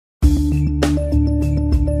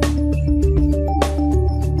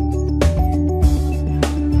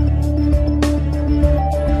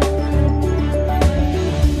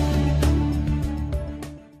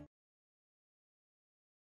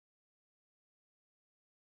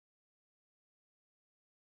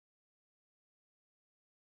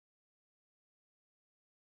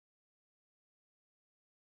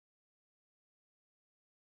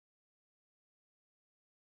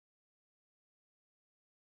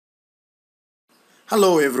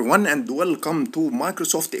Hello everyone and welcome to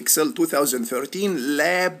Microsoft Excel 2013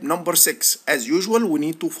 lab number 6. As usual, we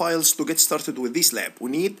need two files to get started with this lab. We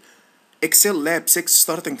need Excel lab 6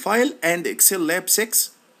 starting file and Excel lab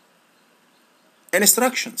 6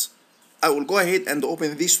 instructions. I will go ahead and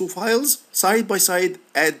open these two files side by side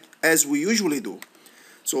as we usually do.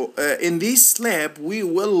 So in this lab we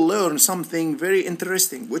will learn something very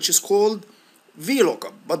interesting, which is called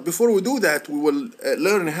VLOOKUP. But before we do that, we will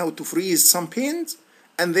learn how to freeze some panes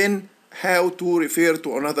and then how to refer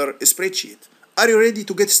to another spreadsheet. Are you ready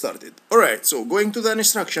to get started? Alright, so going to the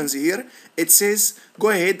instructions here, it says go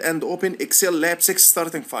ahead and open Excel Lab 6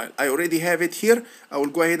 starting file. I already have it here. I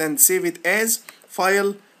will go ahead and save it as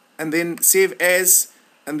file and then save as,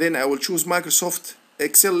 and then I will choose Microsoft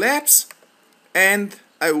Excel Labs and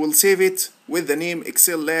I will save it with the name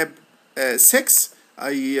Excel Lab 6.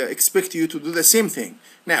 I expect you to do the same thing.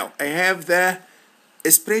 Now I have the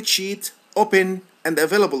spreadsheet open and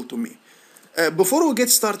available to me. Before we get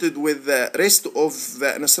started with the rest of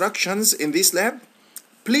the instructions in this lab,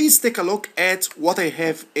 please take a look at what I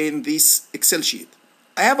have in this Excel sheet.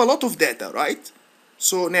 I have a lot of data, right?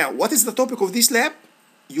 So now, what is the topic of this lab?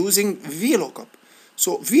 Using VLOOKUP.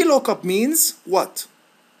 So VLOOKUP means what?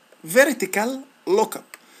 Vertical lookup.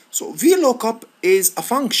 So VLOOKUP is a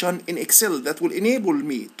function in Excel that will enable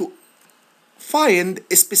me to find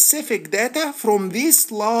specific data from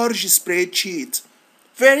this large spreadsheet.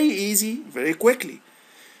 Very easy, very quickly.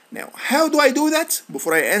 Now, how do I do that?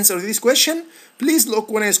 Before I answer this question, please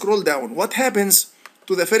look when I scroll down. What happens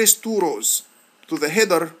to the first two rows, to the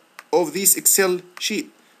header of this Excel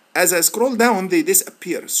sheet? As I scroll down, they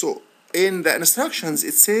disappear. So in the instructions,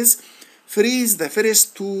 it says freeze the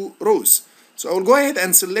first two rows. So I will go ahead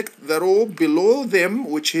and select the row below them,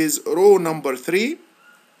 which is row number 3.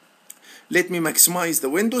 Let me maximize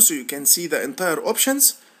the window so you can see the entire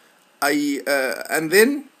options. And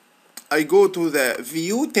then I go to the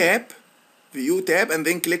View tab, and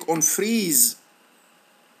then click on Freeze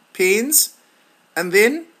Panes, and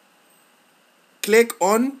then click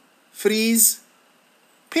on Freeze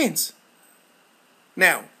Panes.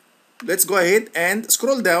 Now, let's go ahead and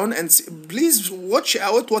scroll down and see. Please watch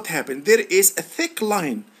out what happened. There is a thick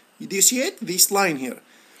line. Do you see it? This line here.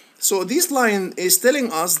 So this line is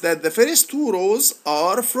telling us that the first two rows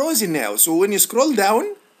are frozen now. So when you scroll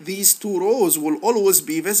down, these two rows will always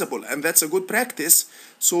be visible, and that's a good practice.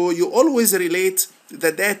 So you always relate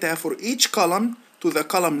the data for each column to the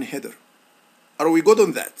column header. Are we good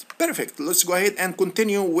on that? Perfect. Let's go ahead and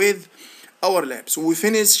continue with our lab. So we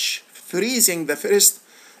finish freezing the first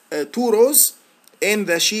two rows in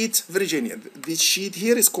the sheet Virginia. This sheet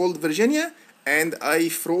here is called Virginia, and I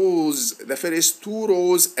froze the first two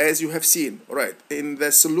rows as you have seen. All right, in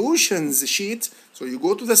the solutions sheet, so you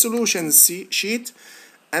go to the solutions sheet,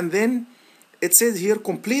 and then it says here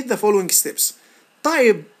complete the following steps.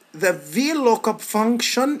 Type the VLOOKUP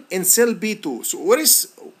function in cell B2. So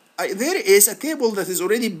there is a table that is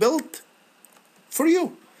already built for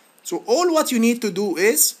you. So all what you need to do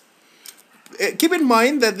is keep in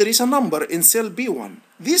mind that there is a number in cell B1.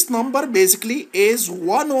 This number basically is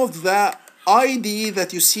one of the ID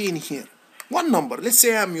that you see in here. One number. Let's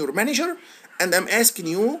say I'm your manager and I'm asking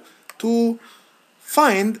you to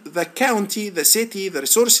find the county, the city, the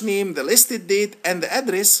resource name, the listed date, and the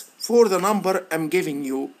address for the number I'm giving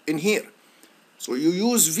you in here. So you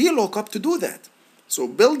use VLOOKUP to do that. So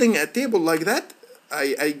building a table like that,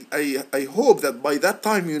 I hope that by that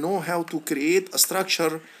time you know how to create a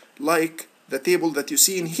structure like the table that you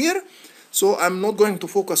see in here. So I'm not going to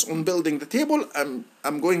focus on building the table.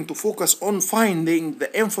 I'm going to focus on finding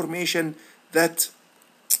the information that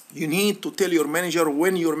you need to tell your manager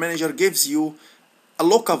when your manager gives you a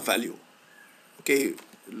lookup value. Okay,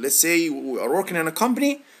 let's say we are working in a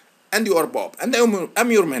company and you are Bob and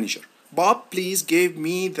I'm your manager. Bob, please give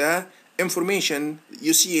me the information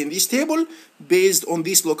you see in this table based on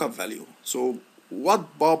this lookup value. So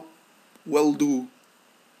what Bob will do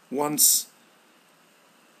once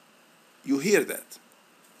you hear that?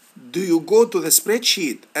 Do you go to the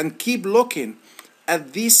spreadsheet and keep looking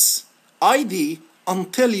at this ID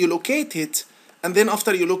until you locate it, and then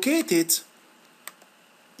after you locate it,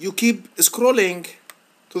 you keep scrolling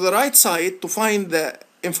to the right side to find the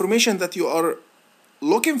information that you are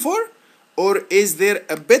looking for? Or is there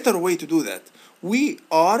a better way to do that? We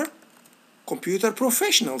are computer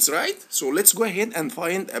professionals, right? So let's go ahead and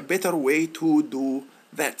find a better way to do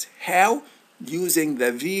that. How? Using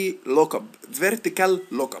the VLOOKUP, vertical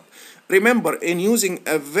lookup. Remember, in using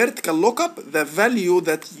a vertical lookup, the value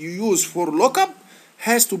that you use for lookup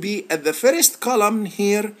has to be at the first column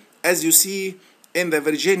here, as you see in the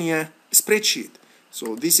Virginia spreadsheet.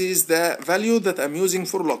 So this is the value that I'm using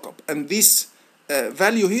for lookup, and this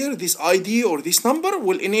value here, this ID or this number,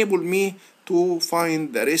 will enable me to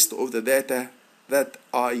find the rest of the data that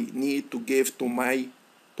I need to give to my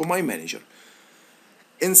manager.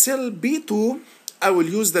 In cell B2, I will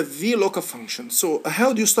use the VLOOKUP function. So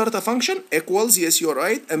how do you start a function? Equals, yes, you're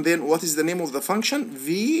right. And then what is the name of the function?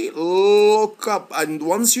 VLOOKUP. And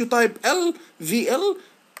once you type VL,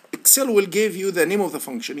 Excel will give you the name of the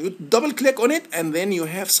function. You double click on it, and then you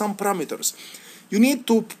have some parameters. You need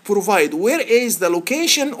to provide where is the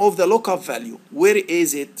location of the lookup value. Where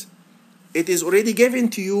is it? It is already given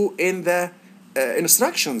to you in the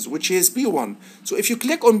instructions, which is B1. So if you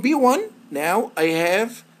click on B1, now I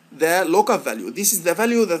have the lookup value. This is the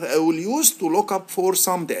value that I will use to look up for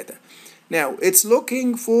some data. Now it's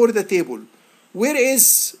looking for the table. Where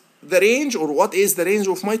is the range, or what is the range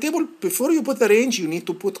of my table? Before you put the range, you need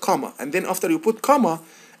to put comma, and then after you put comma,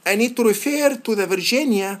 I need to refer to the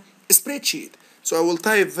Virginia spreadsheet. So I will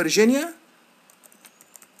type Virginia,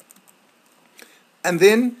 and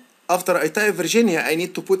then after I type Virginia, I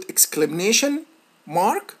need to put exclamation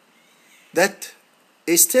mark. That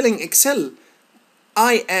is telling Excel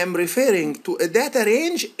I am referring to a data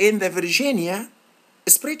range in the Virginia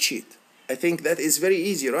spreadsheet. I think that is very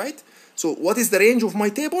easy, right? So what is the range of my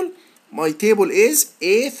table? My table is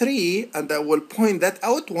A3, and I will point that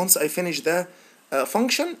out once I finish the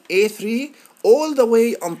function. A3 all the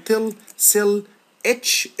way until cell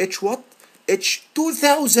H what?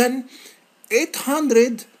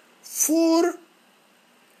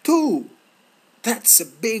 H2842. That's a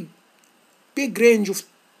big range of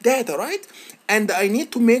data, right? And I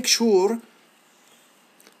need to make sure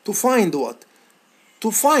to find what?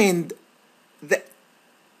 To find the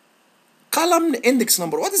column index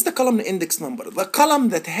number. What is the column index number? The column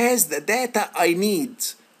that has the data I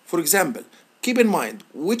need. For example, keep in mind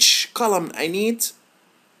which column I need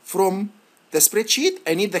from the spreadsheet.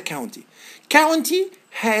 I need the county. County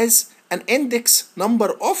has an index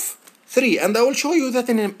number of 3, and I will show you that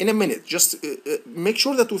in a minute. Just make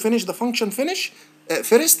sure that we finish the function first,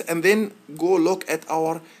 and then go look at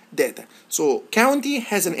our data. So county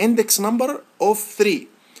has an index number of 3,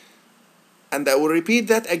 and I will repeat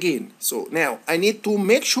that again. So now I need to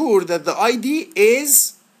make sure that the ID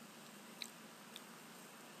is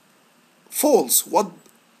false. What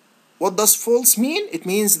does false mean? It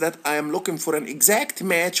means that I am looking for an exact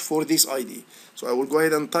match for this ID. So I will go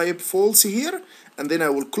ahead and type false here, and then I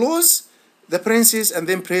will close the parentheses and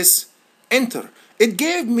then press enter. It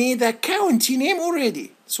gave me the county name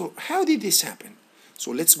already. So how did this happen?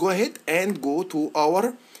 So let's go ahead and go to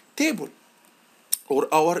our table or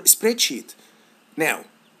our spreadsheet. Now,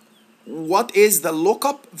 what is the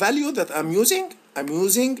lookup value that I'm using? I'm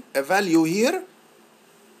using a value here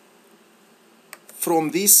from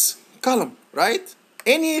this column, right?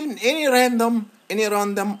 Any random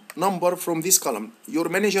number from this column. Your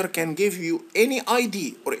manager can give you any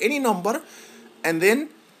ID or any number, and then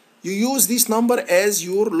you use this number as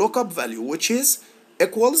your lookup value, which is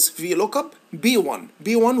equals VLOOKUP B1.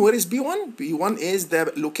 B1, where is B1? B1 is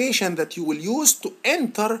the location that you will use to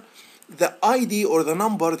enter the ID or the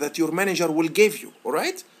number that your manager will give you, all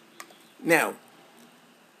right? Now,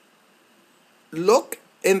 look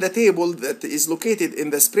in the table that is located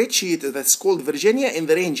in the spreadsheet that's called Virginia in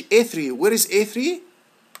the range A3. Where is A3?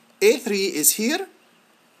 A3 is here,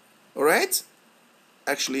 all right?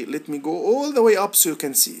 Actually, let me go all the way up so you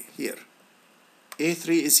can see here.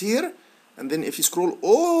 A3 is here, and then if you scroll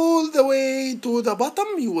all the way to the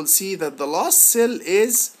bottom, you will see that the last cell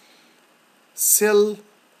is cell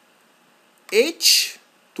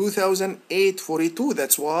H2842.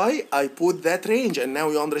 That's why I put that range, and now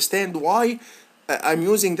you understand why I'm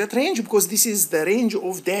using that range, because this is the range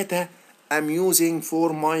of data I'm using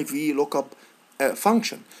for my VLOOKUP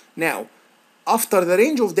function. Now, after the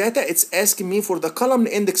range of data, it's asking me for the column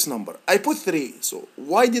index number. I put 3. So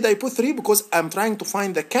why did I put 3? Because I'm trying to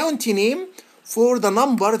find the county name for the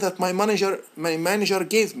number that my manager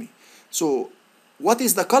gave me. So what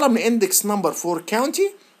is the column index number for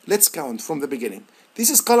county? Let's count from the beginning. This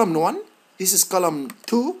is column 1, this is column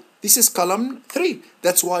 2, this is column 3.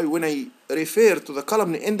 That's why when I refer to the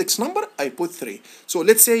column index number, I put 3. So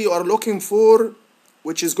let's say you are looking for,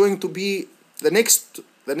 which is going to be the next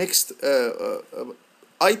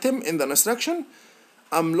item in the instruction.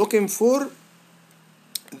 I'm looking for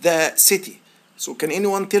the city. So can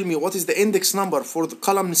anyone tell me what is the index number for the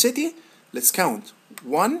column city? Let's count.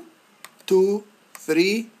 1, 2,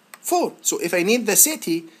 3, 4. So if I need the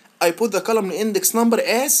city, I put the column index number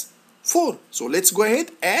as 4. So let's go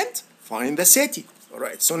ahead and find the city. All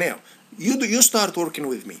right, so now you start working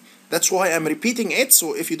with me. That's why I'm repeating it,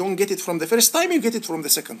 so if you don't get it from the first time, you get it from the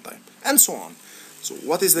second time, and so on. So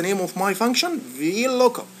what is the name of my function?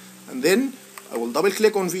 VLOOKUP. And then I will double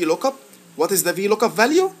click on VLOOKUP. What is the VLOOKUP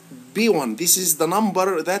value? B1. This is the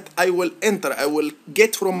number that I will enter, I will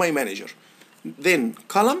get from my manager. Then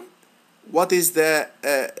column, what is the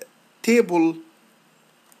table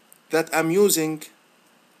that I'm using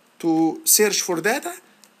to search for data?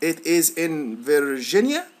 It is in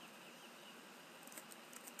Virginia,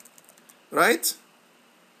 right?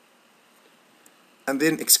 And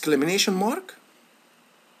then exclamation mark,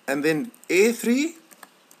 and then A3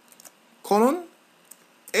 colon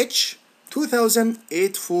H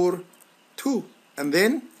 20842, and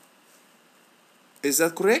then, is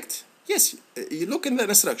that correct? Yes, you look in the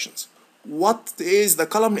instructions. What is the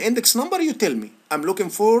column index number? You tell me. I'm looking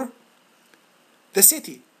for the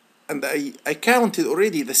city, and I counted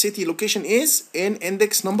already. The city location is in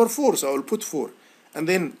index number 4, so I will put 4, and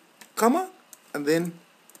then comma, and then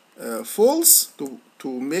false to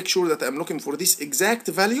make sure that I'm looking for this exact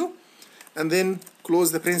value, and then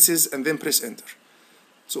close the parentheses and then press enter.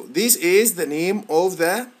 So this is the name of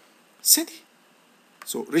the city.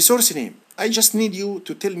 So resource name, I just need you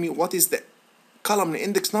to tell me what is the column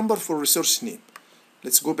index number for resource name.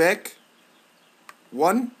 Let's go back.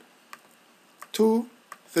 1, 2,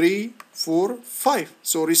 3, 4, 5.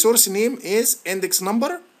 So resource name is index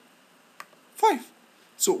number 5.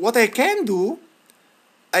 So what I can do,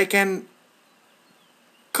 I can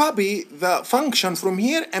copy the function from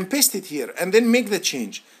here and paste it here, and then make the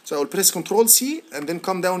change. So I will press Control C and then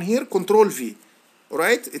come down here, Control V.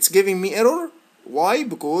 Alright, it's giving me error. Why?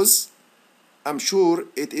 Because I'm sure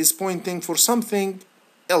it is pointing for something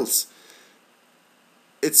else.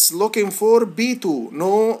 It's looking for B2.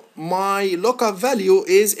 No, my lookup value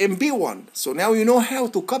is in B1. So now you know how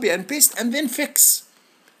to copy and paste and then fix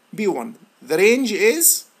B1. The range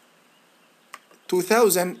is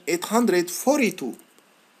 2842.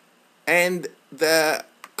 And the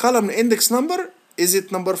column index number, is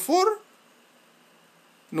it number 4?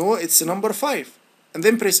 No, it's number 5. And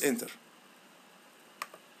then press enter.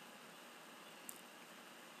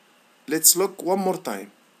 Let's look one more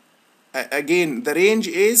time. Again, the range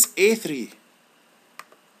is A3.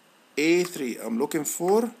 A3. I'm looking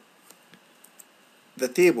for the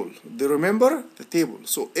table. Do you remember? The table.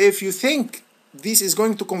 So if you think this is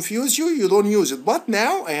going to confuse you, you don't use it. But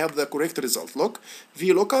now I have the correct result. Look,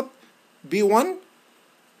 VLOOKUP B1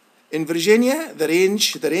 in Virginia, the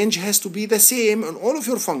range has to be the same in all of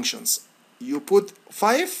your functions. You put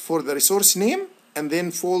 5 for the resource name, and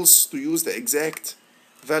then false to use the exact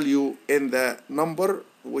value in the number,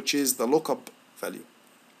 which is the lookup value.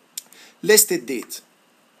 Listed date.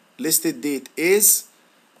 Listed date is,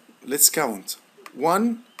 let's count,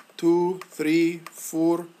 1, 2, 3,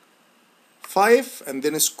 4, 5, and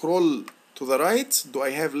then scroll to the right. Do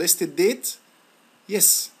I have listed date?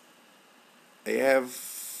 Yes. I have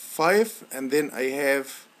 5, and then I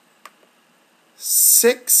have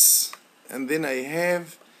 6, and then I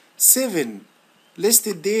have 7.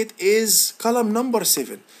 Listed date is column number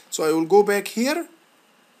 7. So I will go back here.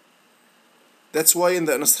 That's why in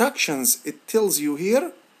the instructions it tells you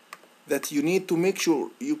here that you need to make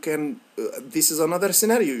sure you can, this is another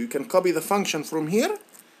scenario, you can copy the function from here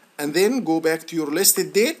and then go back to your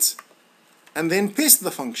listed date and then paste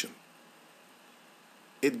the function.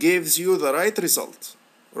 It gives you the right result,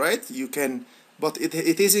 right? You can, but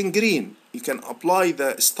it is in green. You can apply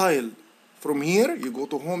the style from here. You go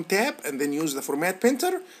to Home tab and then use the Format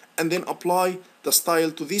Painter and then apply the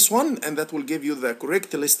style to this one, and that will give you the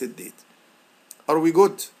correct listed date. Are we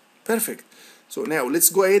good? Perfect. So now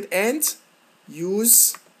let's go ahead and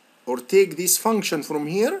use or take this function from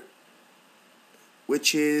here,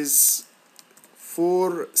 which is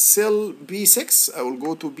for cell B6. I will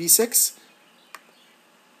go to B6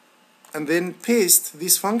 and then paste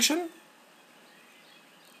this function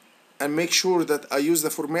and make sure that I use the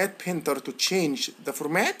Format Painter to change the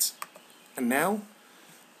format. And now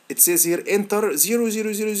it says here enter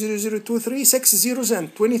 000023 6 zeros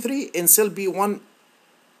and 23 in cell B1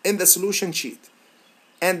 in the solution sheet,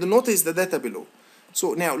 and notice the data below.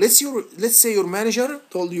 So now let's say your manager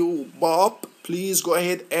told you, Bob, please go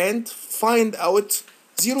ahead and find out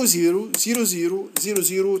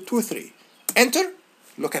 00000023. Enter.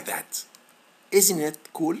 Look at that. Isn't it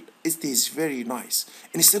cool? It is very nice.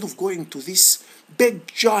 Instead of going to this big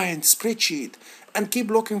giant spreadsheet and keep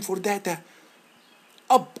looking for data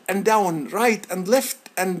up and down, right and left,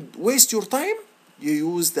 and waste your time, you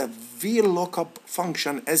use the VLOOKUP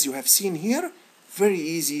function as you have seen here. Very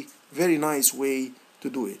easy, very nice way to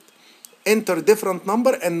do it. enter different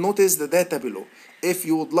number and notice the data below. If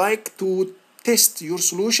you would like to test your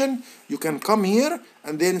solution, you can come here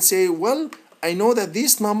and then say, well, I know that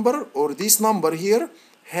this number or this number here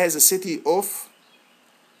has a city of,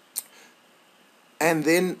 and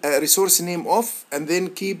then a resource name of, and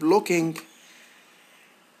then keep looking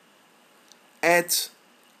at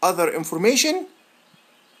other information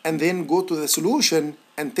and then go to the solution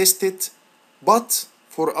and test it. But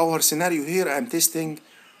for our scenario here, I'm testing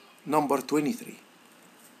number 23.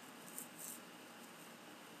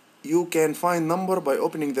 You can find number by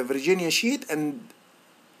opening the Virginia sheet and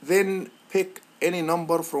then pick any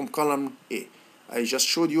number from column A. I just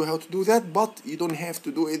showed you how to do that, but you don't have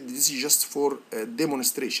to do it. This is just for a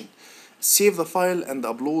demonstration. Save the file and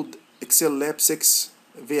upload Excel Lab 6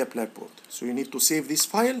 via Blackboard. So you need to save this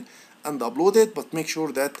file and upload it, but make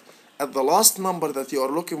sure that at the last number that you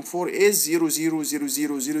are looking for is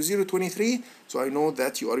 00000023, so I know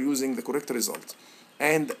that you are using the correct result.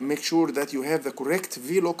 And make sure that you have the correct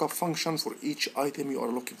VLOOKUP function for each item you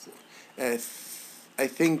are looking for. I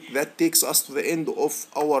think that takes us to the end of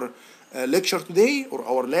our lecture today, or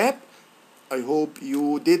our lab. I hope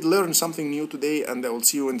you did learn something new today, and I will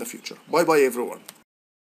see you in the future. Bye bye everyone.